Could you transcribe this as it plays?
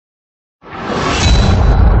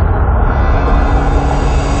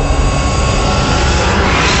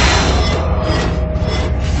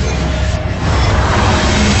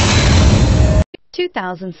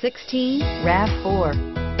2016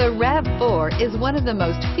 RAV4. The RAV4 is one of the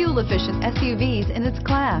most fuel-efficient SUVs in its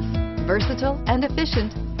class. Versatile and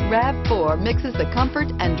efficient, RAV4 mixes the comfort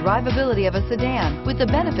and drivability of a sedan with the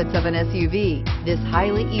benefits of an SUV. This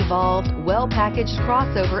highly evolved, well-packaged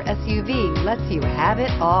crossover SUV lets you have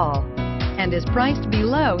it all and is priced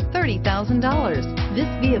below $30,000. This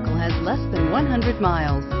vehicle has less than 100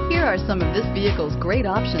 miles. Here are some of this vehicle's great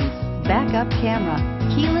options: backup camera,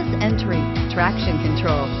 keyless entry, traction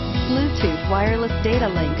control, Bluetooth wireless data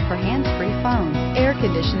link for hands-free phone, air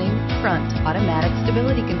conditioning, front automatic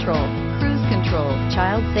stability control, cruise control,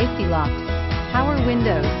 child safety locks, power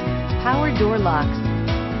windows, power door locks.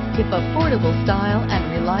 If affordable style and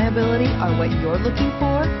reliability are what you're looking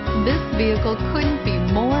for, this vehicle couldn't be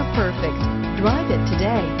more